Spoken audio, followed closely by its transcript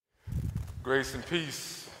Grace and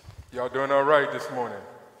peace. Y'all doing all right this morning?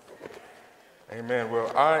 Amen.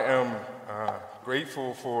 Well, I am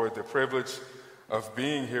grateful for the privilege of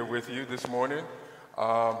being here with you this morning,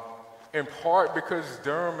 in part because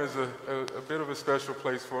Durham is a bit of a special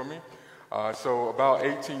place for me. So about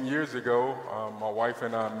 18 years ago, my wife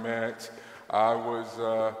and I met. I was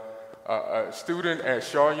a student at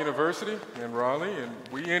Shaw University in Raleigh, and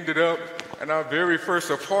we ended up in our very first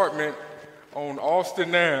apartment on Austin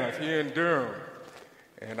Ave here in Durham.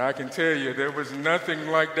 And I can tell you, there was nothing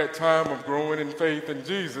like that time of growing in faith in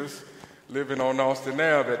Jesus living on Austin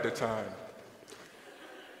Ave at the time.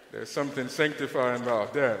 There's something sanctifying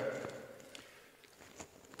about that.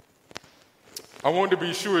 I wanted to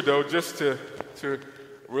be sure, though, just to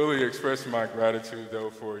really express my gratitude, though,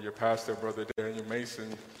 for your pastor, Brother Daniel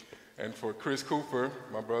Mason, and for Chris Cooper,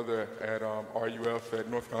 my brother at RUF at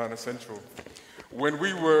North Carolina Central. When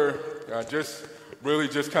we were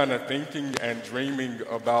just kind of thinking and dreaming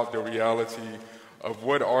about the reality of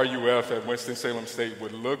what RUF at Winston-Salem State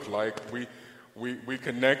would look like, we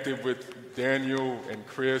connected with Daniel and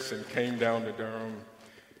Chris and came down to Durham.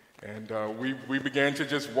 And we began to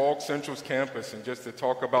just walk Central's campus and just to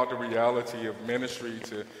talk about the reality of ministry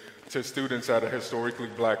to students at a historically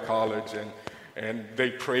black college. And they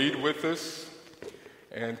prayed with us.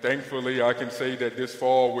 And thankfully, I can say that this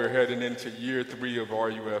fall we're heading into year 3 of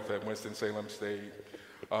RUF at Winston-Salem State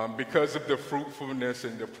because of the fruitfulness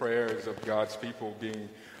and the prayers of God's people being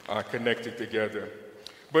connected together.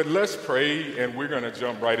 But let's pray, and we're going to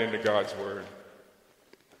jump right into God's Word.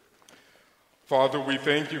 Father, we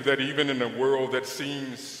thank you that even in a world that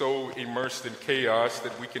seems so immersed in chaos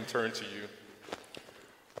that we can turn to you.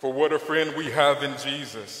 For what a friend we have in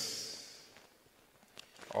Jesus.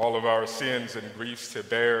 All of our sins and griefs to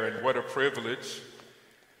bear, and what a privilege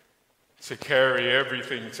to carry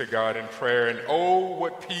everything to God in prayer. And oh,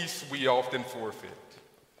 what peace we often forfeit.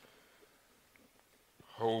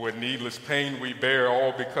 Oh, what needless pain we bear,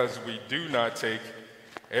 all because we do not take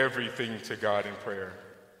everything to God in prayer.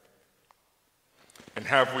 And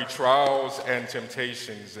have we trials and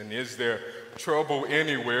temptations, and is there trouble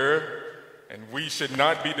anywhere? And we should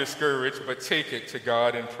not be discouraged, but take it to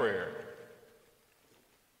God in prayer.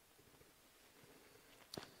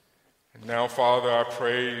 Now, Father, I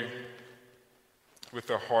pray with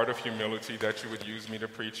a heart of humility that you would use me to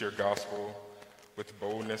preach your gospel with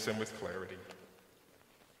boldness and with clarity.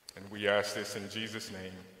 And we ask this in Jesus'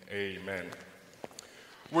 name, amen.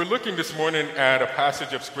 We're looking this morning at a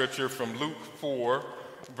passage of scripture from Luke 4,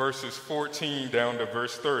 verses 14 down to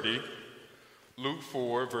verse 30. Luke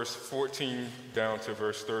 4, verse 14 down to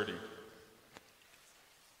verse 30.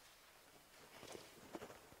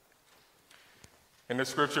 And the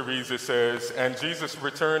scripture reads, it says, "And Jesus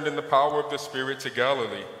returned in the power of the Spirit to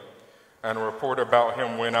Galilee, and a report about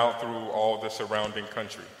him went out through all the surrounding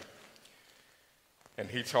country. And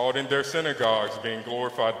he taught in their synagogues, being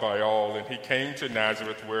glorified by all. And he came to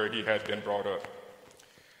Nazareth, where he had been brought up.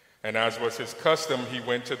 And as was his custom, he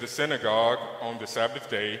went to the synagogue on the Sabbath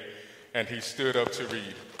day, and he stood up to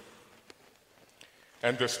read.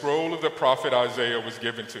 And the scroll of the prophet Isaiah was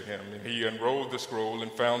given to him, and he unrolled the scroll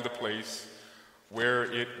and found the place where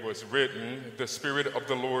it was written, 'The Spirit of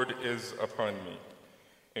the Lord is upon me,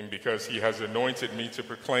 and because he has anointed me to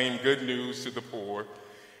proclaim good news to the poor,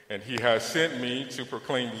 and he has sent me to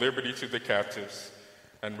proclaim liberty to the captives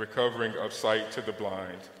and recovering of sight to the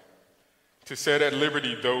blind, to set at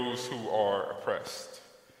liberty those who are oppressed,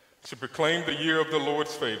 to proclaim the year of the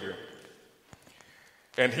Lord's favor.'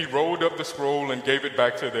 And he rolled up the scroll and gave it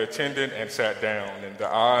back to the attendant and sat down, and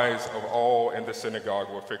the eyes of all in the synagogue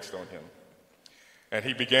were fixed on him. And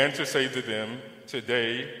he began to say to them,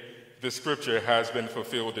 'Today the scripture has been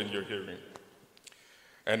fulfilled in your hearing.'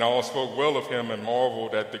 And all spoke well of him and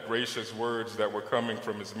marveled at the gracious words that were coming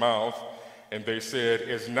from his mouth. And they said,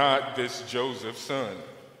 'Is not this Joseph's son?'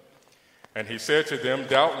 And he said to them,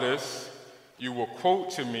 'Doubtless you will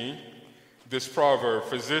quote to me this proverb,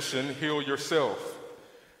 "Physician, heal yourself."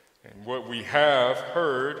 And what we have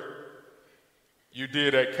heard you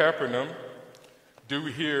did at Capernaum, do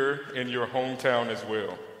here in your hometown as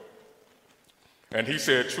well.' And he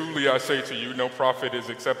said, 'Truly I say to you, no prophet is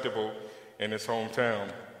acceptable in his hometown.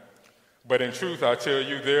 But in truth I tell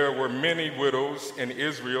you, there were many widows in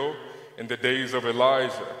Israel in the days of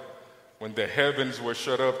Elijah, when the heavens were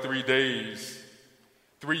shut up 3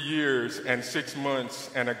 years and 6 months,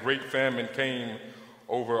 and a great famine came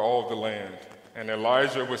over all the land. And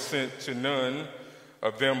Elijah was sent to none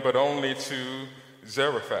of them, but only to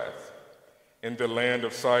Zarephath in the land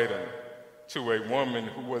of Sidon, to a woman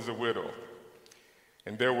who was a widow.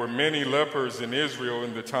 And there were many lepers in Israel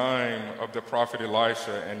in the time of the prophet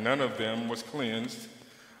Elisha, and none of them was cleansed,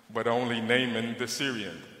 but only Naaman the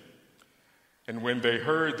Syrian. And when they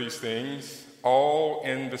heard these things, all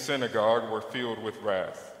in the synagogue were filled with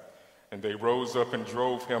wrath. And they rose up and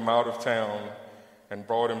drove him out of town and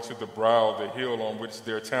brought him to the brow of the hill on which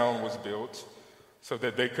their town was built, so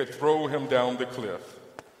that they could throw him down the cliff.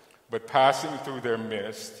 But passing through their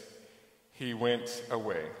midst, he went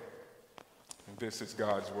away. And this is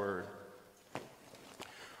God's word.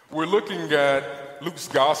 We're looking at Luke's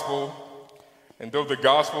gospel, and though the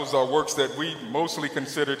gospels are works that we mostly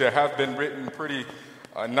consider to have been written pretty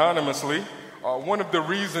anonymously, one of the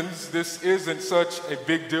reasons this isn't such a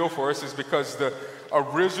big deal for us is because the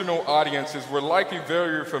original audiences were likely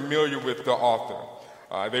very familiar with the author.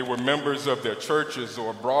 They were members of their churches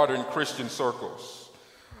or broader Christian circles.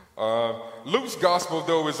 Luke's gospel,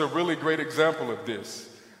 though, is a really great example of this.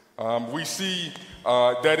 We see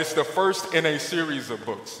that it's the first in a series of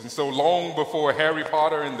books. And so long before Harry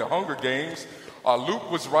Potter and the Hunger Games,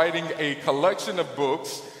 Luke was writing a collection of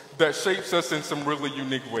books that shapes us in some really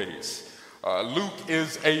unique ways. Luke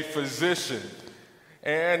is a physician,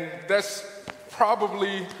 and that's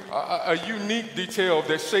probably a unique detail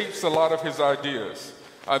that shapes a lot of his ideas.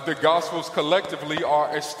 The Gospels collectively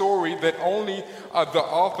are a story that only the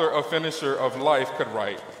author or finisher of life could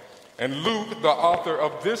write. And Luke, the author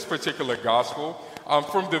of this particular Gospel,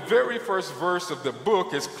 from the very first verse of the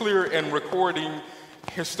book is clear in recording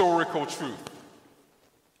historical truth.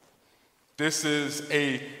 This is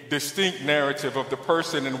a distinct narrative of the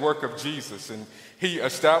person and work of Jesus, and he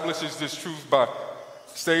establishes this truth by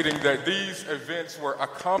stating that these events were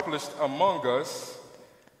accomplished among us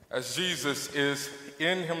as Jesus is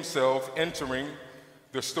in himself entering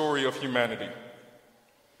the story of humanity.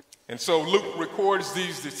 And so Luke records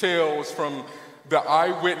these details from the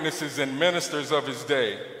eyewitnesses and ministers of his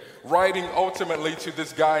day, writing ultimately to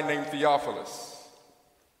this guy named Theophilus.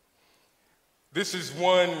 This is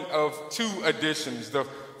one of two editions. The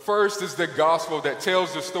first is the gospel that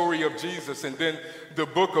tells the story of Jesus, and then the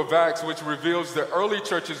book of Acts, which reveals the early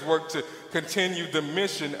church's work to continue the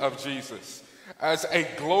mission of Jesus as a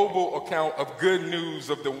global account of good news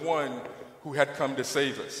of the one who had come to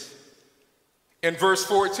save us. In verse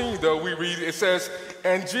 14, though, we read, it says,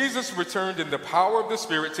 "And Jesus returned in the power of the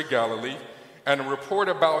Spirit to Galilee, and a report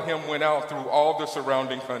about him went out through all the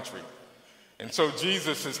surrounding country." And so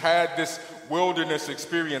Jesus has had this wilderness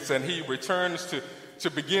experience, and he returns to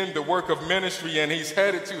begin the work of ministry, and he's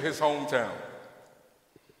headed to his hometown.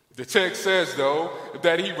 The text says, though,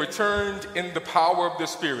 that he returned in the power of the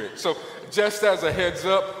Spirit. So just as a heads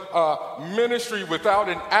up, ministry without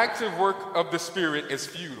an active work of the Spirit is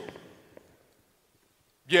futile.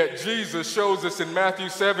 Yet Jesus shows us in Matthew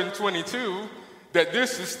 7:22 that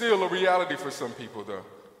this is still a reality for some people, though.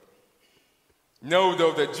 Know,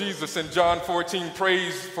 though, that Jesus in John 14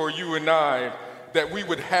 prays for you and I that we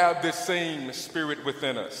would have this same Spirit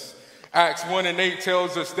within us. Acts 1:8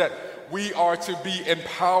 tells us that we are to be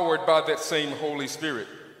empowered by that same Holy Spirit.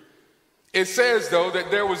 It says, though, that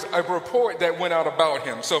there was a report that went out about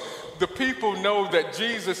him. So the people know that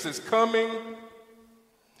Jesus is coming.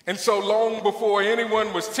 And so long before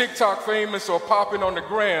anyone was TikTok famous or popping on the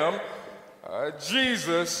gram,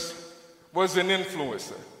 Jesus was an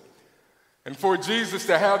influencer. And for Jesus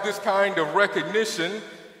to have this kind of recognition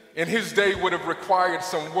in his day would have required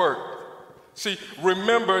some work. See,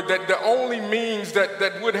 remember that the only means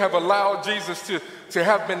that would have allowed Jesus to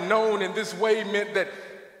have been known in this way meant that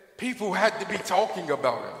people had to be talking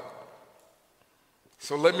about him.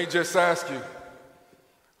 So let me just ask you,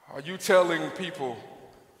 are you telling people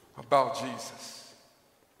about Jesus?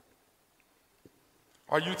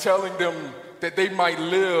 Are you telling them that they might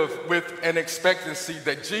live with an expectancy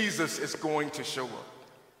that Jesus is going to show up?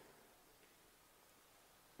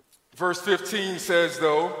 Verse 15 says,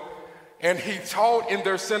 though, "And he taught in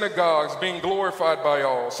their synagogues, being glorified by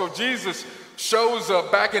all." So Jesus shows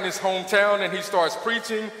up back in his hometown, and he starts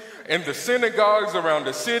preaching in the synagogues around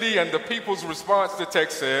the city, and the people's response, the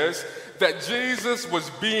text says, that Jesus was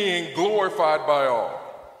being glorified by all.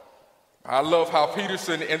 I love how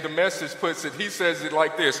Peterson in the Message puts it. He says it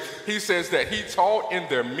like this. He says that he taught in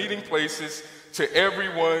their meeting places to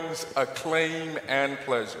everyone's acclaim and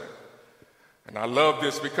pleasure. And I love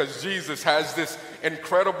this because Jesus has this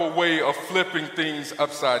incredible way of flipping things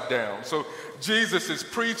upside down. So Jesus is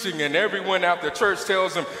preaching, and everyone at the church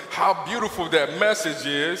tells him how beautiful that message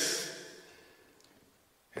is.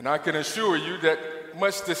 And I can assure you that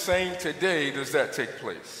much the same today does that take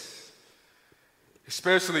place.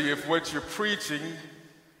 Especially if what you're preaching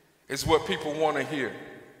is what people want to hear.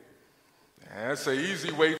 That's an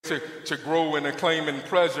easy way to grow in acclaim and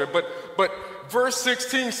pleasure. But verse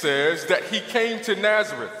 16 says that he came to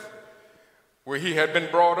Nazareth, where he had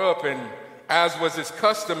been brought up, and as was his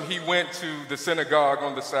custom, he went to the synagogue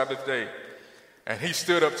on the Sabbath day, and he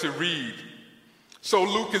stood up to read. So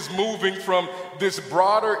Luke is moving from this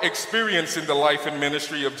broader experience in the life and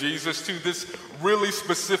ministry of Jesus to this really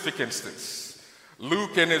specific instance.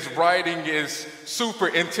 Luke in his writing is super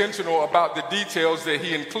intentional about the details that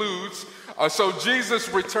he includes. So Jesus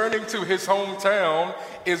returning to his hometown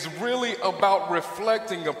is really about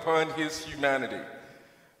reflecting upon his humanity.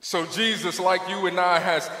 So Jesus, like you and I,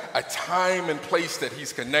 has a time and place that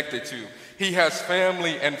he's connected to. He has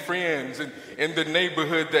family and friends in the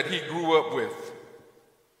neighborhood that he grew up with.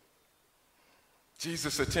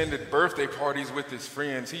 Jesus attended birthday parties with his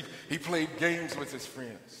friends. He played games with his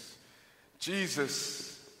friends.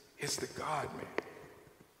 Jesus is the God-man.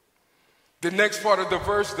 The next part of the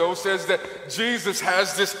verse, though, says that Jesus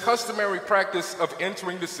has this customary practice of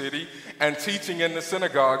entering the city and teaching in the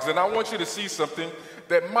synagogues. And I want you to see something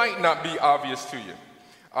that might not be obvious to you.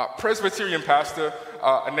 Presbyterian pastor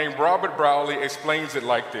named Robert Browley explains it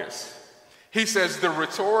like this. He says the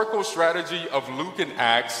rhetorical strategy of Luke and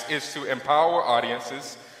Acts is to empower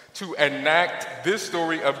audiences to enact this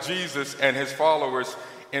story of Jesus and his followers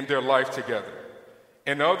in their life together.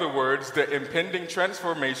 In other words, the impending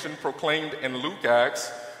transformation proclaimed in Luke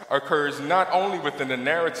Acts occurs not only within the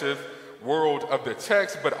narrative world of the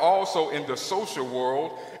text, but also in the social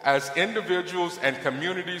world as individuals and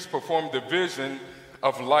communities perform the vision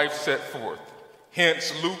of life set forth.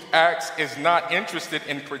 Hence, Luke Acts is not interested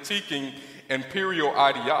in critiquing imperial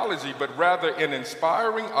ideology, but rather in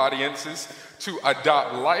inspiring audiences to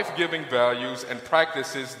adopt life-giving values and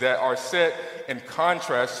practices that are set in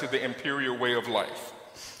contrast to the imperial way of life.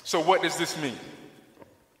 So what does this mean?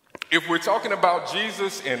 If we're talking about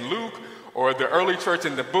Jesus in Luke or the early church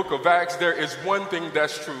in the book of Acts, there is one thing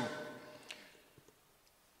that's true.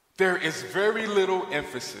 There is very little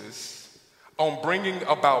emphasis on bringing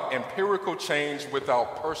about empirical change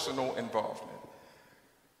without personal involvement.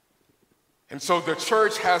 And so the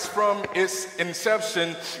church has, from its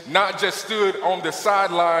inception, not just stood on the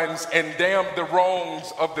sidelines and damned the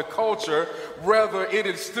wrongs of the culture. Rather, it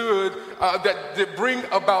has stood that to bring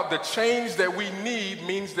about the change that we need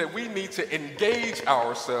means that we need to engage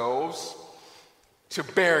ourselves to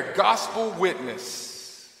bear gospel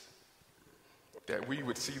witness that we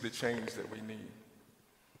would see the change that we need.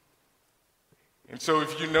 And so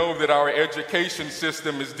if you know that our education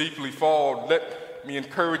system is deeply flawed, let me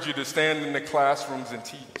encourage you to stand in the classrooms and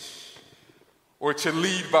teach, or to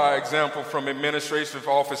lead by example from administrative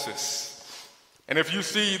offices. And if you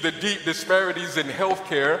see the deep disparities in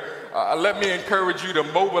healthcare, let me encourage you to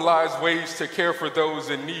mobilize ways to care for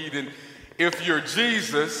those in need. And if you're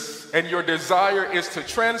Jesus and your desire is to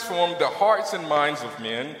transform the hearts and minds of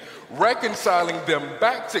men, reconciling them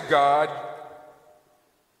back to God,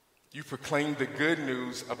 you proclaim the good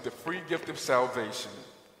news of the free gift of salvation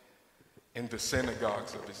in the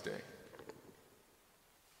synagogues of his day.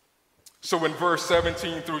 So in verse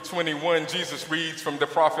 17 through 21, Jesus reads from the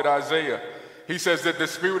prophet Isaiah. He says that the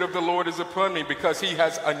Spirit of the Lord is upon me because he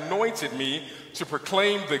has anointed me to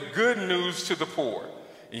proclaim the good news to the poor.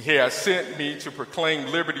 He has sent me to proclaim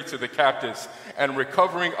liberty to the captives and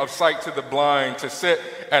recovering of sight to the blind, to set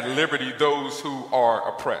at liberty those who are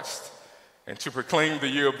oppressed, and to proclaim the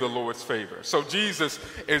year of the Lord's favor. So Jesus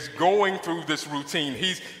is going through this routine.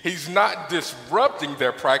 He's not disrupting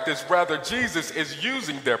their practice. Rather, Jesus is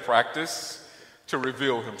using their practice to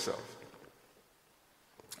reveal himself.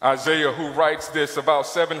 Isaiah, who writes this about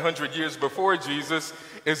 700 years before Jesus,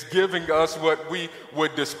 is giving us what we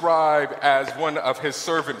would describe as one of his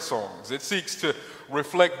servant songs. It seeks to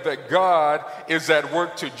reflect that God is at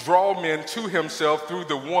work to draw men to himself through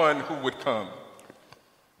the one who would come,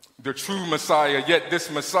 the true Messiah. Yet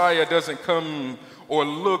this Messiah doesn't come or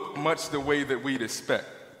look much the way that we'd expect.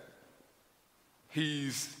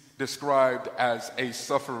 He's described as a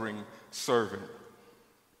suffering servant.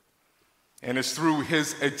 And it's through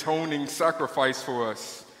his atoning sacrifice for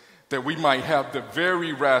us that we might have the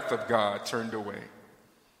very wrath of God turned away.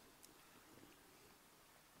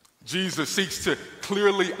 Jesus seeks to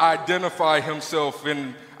clearly identify himself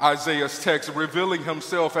in Isaiah's text, revealing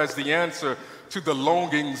himself as the answer to the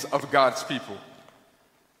longings of God's people.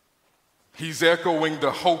 He's echoing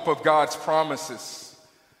the hope of God's promises.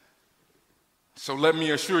 So let me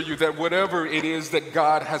assure you that whatever it is that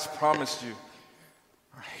God has promised you,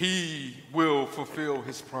 he will fulfill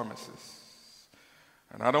his promises.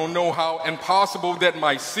 And I don't know how impossible that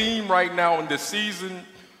might seem right now in this season,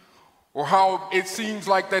 or how it seems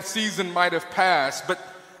like that season might have passed, but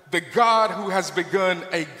the God who has begun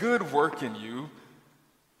a good work in you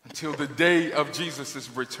until the day of Jesus'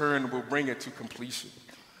 return will bring it to completion.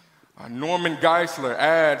 Norman Geisler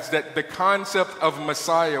adds that the concept of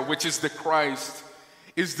Messiah, which is the Christ,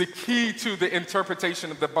 is the key to the interpretation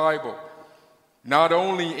of the Bible, not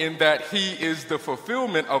only in that he is the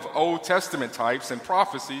fulfillment of Old Testament types and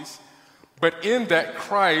prophecies, but in that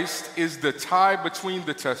Christ is the tie between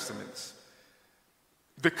the testaments,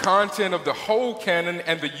 the content of the whole canon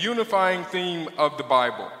and the unifying theme of the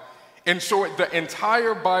Bible. In short, the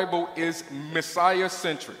entire Bible is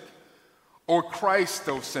Messiah-centric or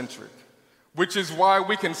Christocentric, which is why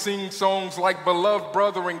we can sing songs like "Beloved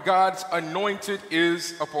Brethren, God's anointed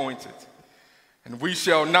is appointed, and we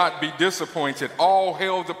shall not be disappointed. All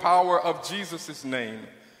hail the power of Jesus' name.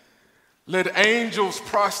 Let angels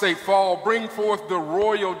prostrate fall, bring forth the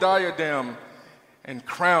royal diadem, and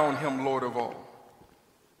crown him Lord of all."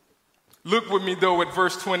 Look with me, though, at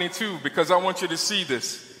verse 22, because I want you to see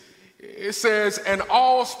this. It says, "And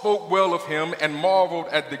all spoke well of him and marveled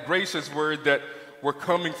at the gracious word that were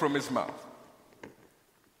coming from his mouth.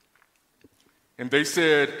 And they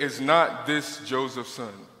said, Is not this Joseph's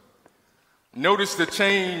son?" Notice the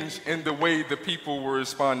change in the way the people were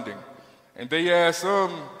responding. And they asked,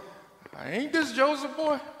 "Ain't this Joseph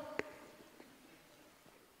boy?"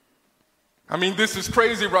 I mean, this is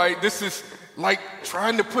crazy, right? This is like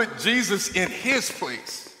trying to put Jesus in his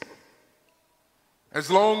place. As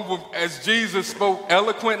long as Jesus spoke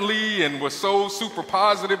eloquently and was so super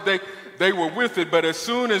positive, they were with it. But as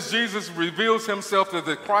soon as Jesus reveals himself as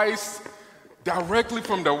the Christ directly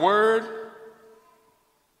from the Word,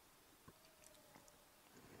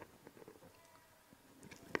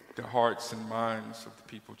 the hearts and minds of the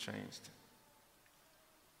people changed.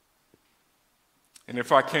 And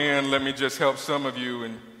if I can, let me just help some of you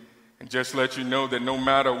and just let you know that no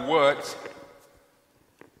matter what,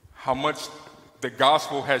 how much the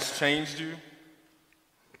gospel has changed you,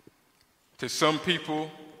 to some people,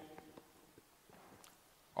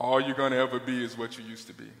 all you're going to ever be is what you used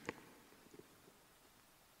to be.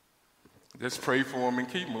 Just pray for them and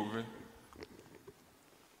keep moving.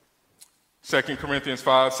 2 Corinthians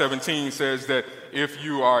 5:17 says that if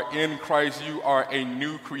you are in Christ, you are a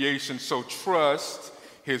new creation. So trust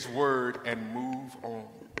his word and move on.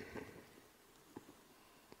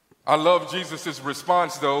 I love Jesus'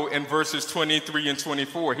 response, though, in verses 23 and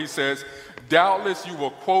 24. He says, "Doubtless you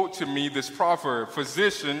will quote to me this proverb,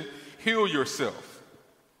 'Physician, heal yourself.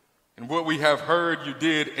 And what we have heard you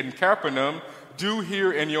did in Capernaum, do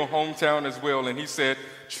here in your hometown as well.' And he said,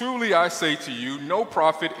 'Truly I say to you, no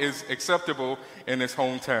prophet is acceptable in his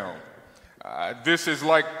hometown.'" This is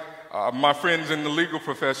like my friends in the legal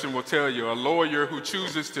profession will tell you, a lawyer who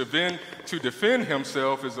chooses to defend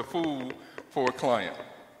himself is a fool for a client.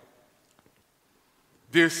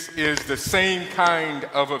 This is the same kind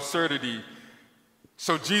of absurdity.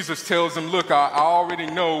 So Jesus tells him, "Look, I already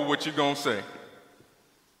know what you're going to say.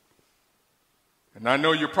 And I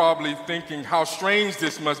know you're probably thinking how strange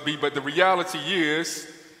this must be, but the reality is,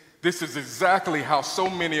 this is exactly how so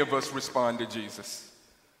many of us respond to Jesus.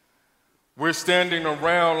 We're standing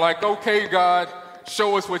around like, okay, God,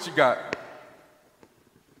 show us what you got.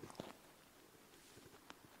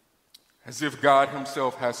 As if God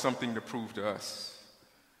himself has something to prove to us.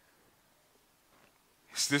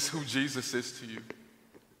 Is this who Jesus is to you?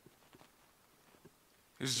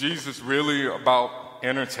 Is Jesus really about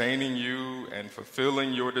entertaining you and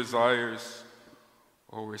fulfilling your desires,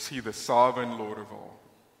 or is he the sovereign Lord of all?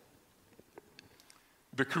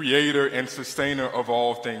 The creator and sustainer of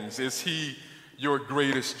all things? Is he your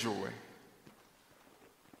greatest joy?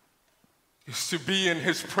 Is to be in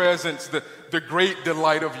his presence the great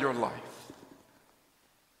delight of your life?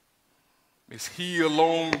 Is he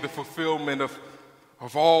alone the fulfillment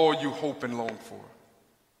of all you hope and long for?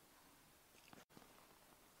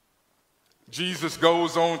 Jesus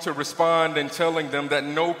goes on to respond in telling them that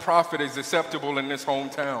no prophet is acceptable in his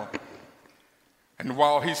hometown. And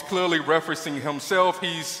while he's clearly referencing himself,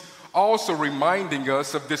 he's also reminding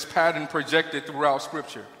us of this pattern projected throughout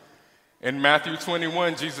Scripture. In Matthew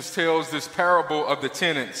 21, Jesus tells this parable of the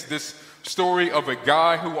tenants, this story of a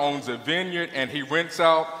guy who owns a vineyard and he rents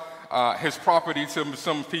out his property to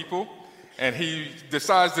some people, and he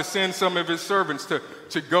decides to send some of his servants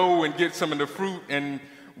to go and get some of the fruit. And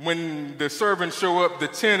when the servants show up, the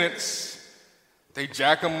tenants, they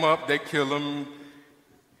jack them up, they kill them,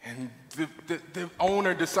 and the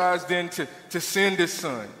owner decides then to send his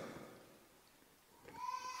son.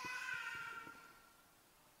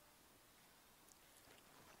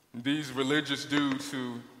 These religious dudes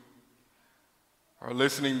who are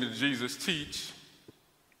listening to Jesus teach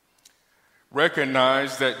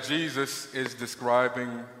recognize that Jesus is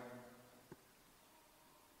describing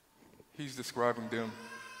them.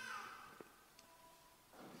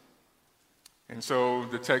 And so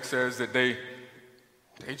the text says that they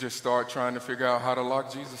just start trying to figure out how to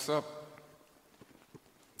lock Jesus up.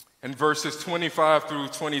 In verses 25 through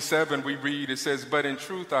 27, we read, it says, "But in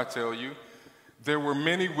truth I tell you, there were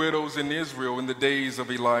many widows in Israel in the days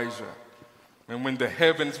of Elijah, and when the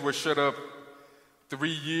heavens were shut up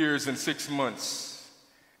 3 years and 6 months,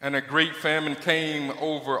 and a great famine came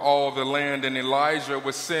over all the land, and Elijah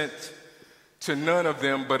was sent to none of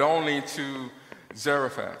them, but only to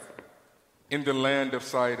Zarephath in the land of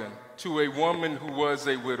Sidon, to a woman who was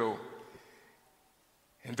a widow.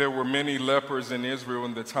 And there were many lepers in Israel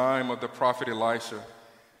in the time of the prophet Elisha,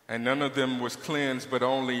 and none of them was cleansed, but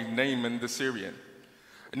only Naaman the Syrian."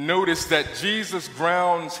 Notice that Jesus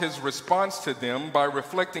grounds his response to them by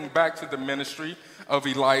reflecting back to the ministry of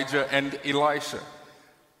Elijah and Elisha.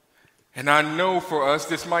 And I know for us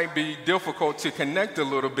this might be difficult to connect a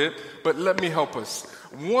little bit, but let me help us.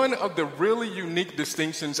 One of the really unique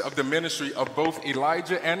distinctions of the ministry of both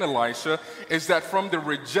Elijah and Elisha is that from the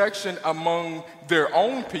rejection among their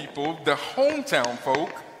own people, the hometown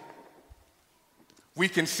folk, we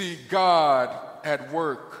can see God at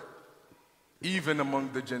work even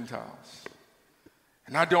among the Gentiles.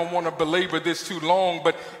 And I don't want to belabor this too long,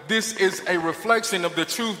 but this is a reflection of the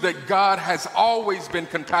truth that God has always been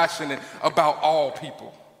compassionate about all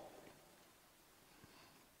people.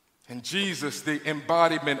 And Jesus, the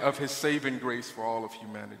embodiment of his saving grace for all of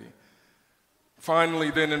humanity.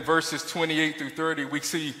 Finally, then in verses 28 through 30, we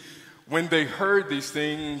see when they heard these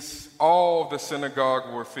things, all the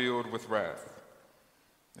synagogue were filled with wrath.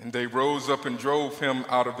 And they rose up and drove him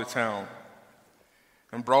out of the town,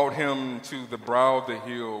 and brought him to the brow of the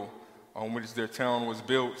hill on which their town was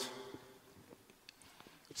built,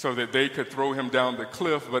 so that they could throw him down the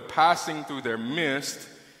cliff, but passing through their midst,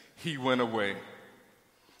 he went away.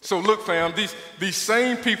 So look, fam, these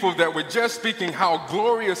same people that were just speaking how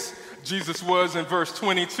glorious Jesus was in verse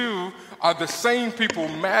 22 are the same people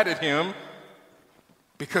mad at him,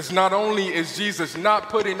 because not only is Jesus not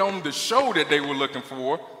putting on the show that they were looking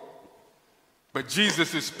for, but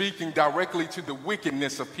Jesus is speaking directly to the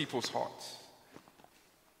wickedness of people's hearts.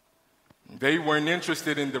 They weren't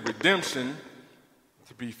interested in the redemption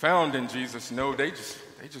to be found in Jesus. No, they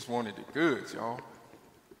just wanted the goods, y'all.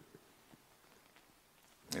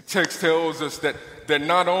 The text tells us that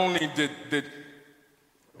not only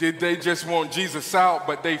did they just want Jesus out,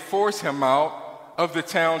 but they forced him out of the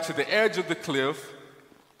town to the edge of the cliff.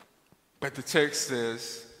 But the text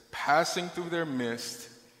says, passing through their midst,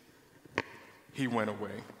 he went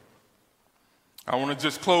away. I want to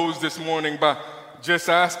just close this morning by just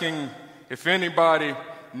asking if anybody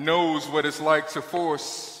knows what it's like to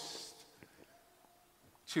force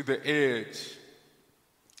to the edge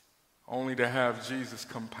only to have Jesus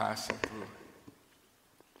come passing through.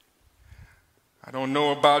 I don't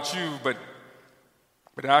know about you, but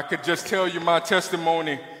I could just tell you my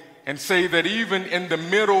testimony and say that even in the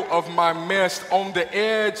middle of my mess, on the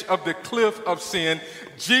edge of the cliff of sin,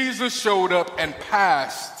 Jesus showed up and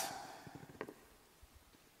passed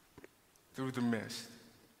through the mist.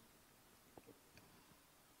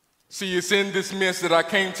 See, it's in this mist that I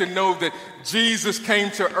came to know that Jesus came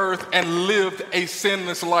to earth and lived a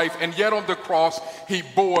sinless life, and yet on the cross, he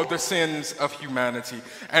bore the sins of humanity.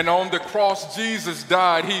 And on the cross, Jesus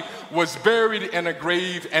died. He was buried in a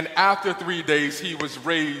grave, and after 3 days, he was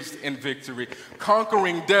raised in victory,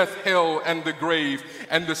 conquering death, hell, and the grave.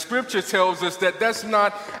 And the scripture tells us that that's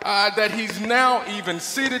not, that he's now even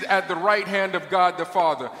seated at the right hand of God the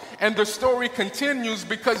Father. And the story continues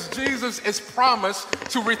because Jesus is promised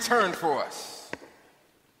to return for us.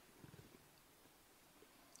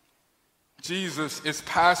 Jesus is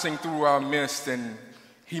passing through our midst, and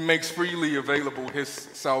he makes freely available his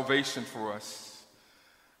salvation for us.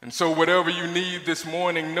 And so whatever you need this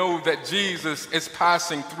morning, know that Jesus is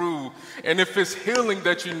passing through. And if it's healing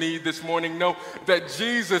that you need this morning, know that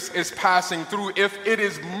Jesus is passing through. If it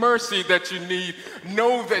is mercy that you need,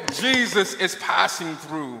 know that Jesus is passing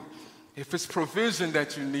through. If it's provision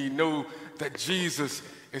that you need, know that Jesus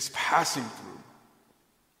is passing through.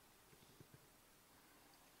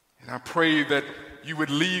 And I pray that you would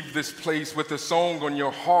leave this place with a song on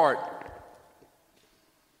your heart,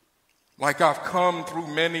 like I've come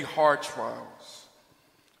through many hard trials,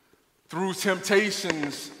 through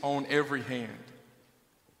temptations on every hand.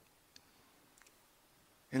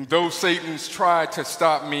 And though Satan's tried to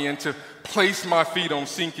stop me and to place my feet on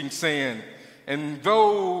sinking sand, and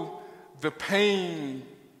though the pain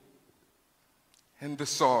and the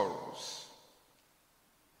sorrows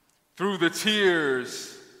Through the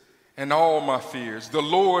tears and all my fears, the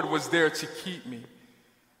Lord was there to keep me,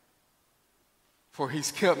 for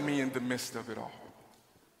he's kept me in the midst of it all.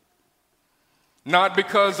 Not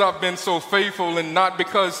because I've been so faithful and not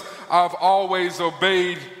because I've always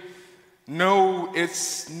obeyed. No,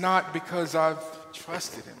 it's not because I've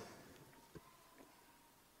trusted him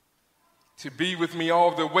to be with me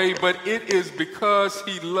all the way, but it is because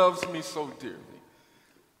he loves me so dearly.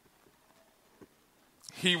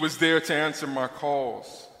 He was there to answer my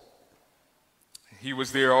calls. He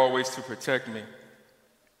was there always to protect me,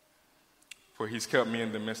 for he's kept me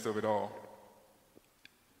in the midst of it all.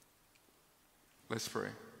 Let's pray.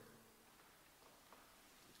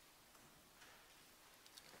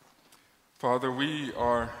 Father, we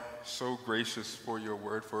are so gracious for your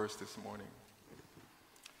word for us this morning,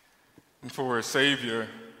 and for a Savior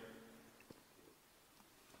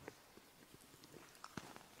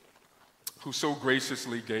who so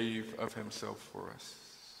graciously gave of himself for us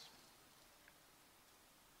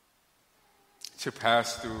to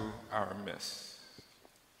pass through our midst,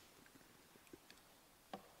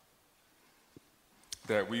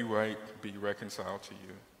 that we might be reconciled to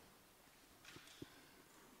you.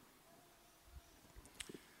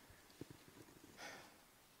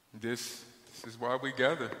 This is why we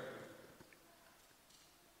gather.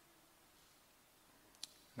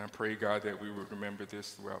 And I pray, God, that we would remember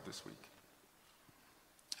this throughout this week.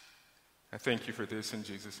 I thank you for this in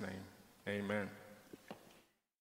Jesus' name. Amen.